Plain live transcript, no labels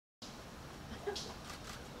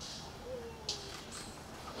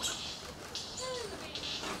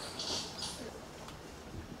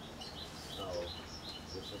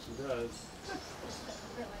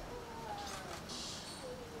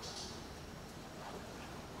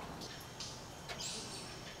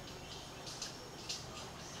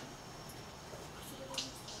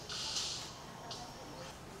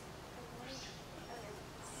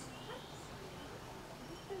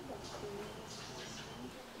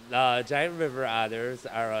Giant river otters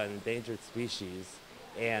are an endangered species,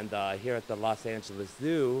 and here at the Los Angeles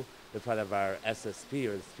Zoo, they're part of our SSP,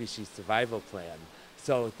 or the Species Survival Plan.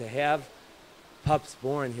 So to have pups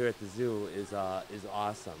born here at the zoo is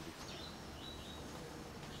awesome.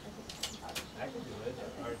 I can do it,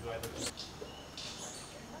 or do I look?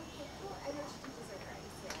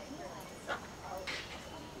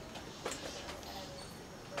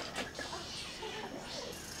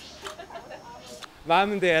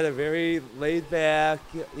 Mom and dad are very laid back.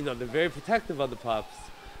 You know, they're very protective of the pups,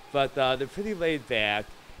 but they're pretty laid back.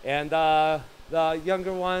 And the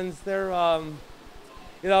younger ones, they're,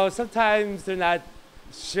 you know, sometimes they're not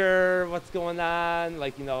sure what's going on,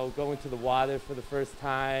 like, you know, going to the water for the first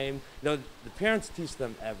time. You know, the parents teach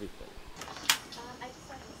them everything.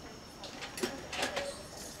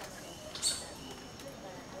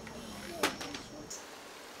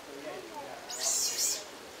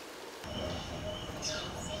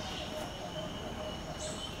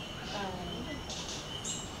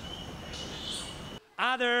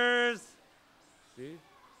 Otters! See?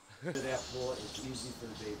 That pool, it's easy for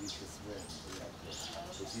the babies to swim in that pool.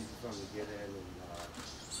 It's easy for them to get in and,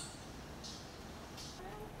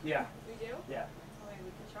 yeah. We do? Yeah. Well, maybe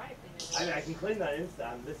we can try it. I mean, I can clean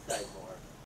on this side more.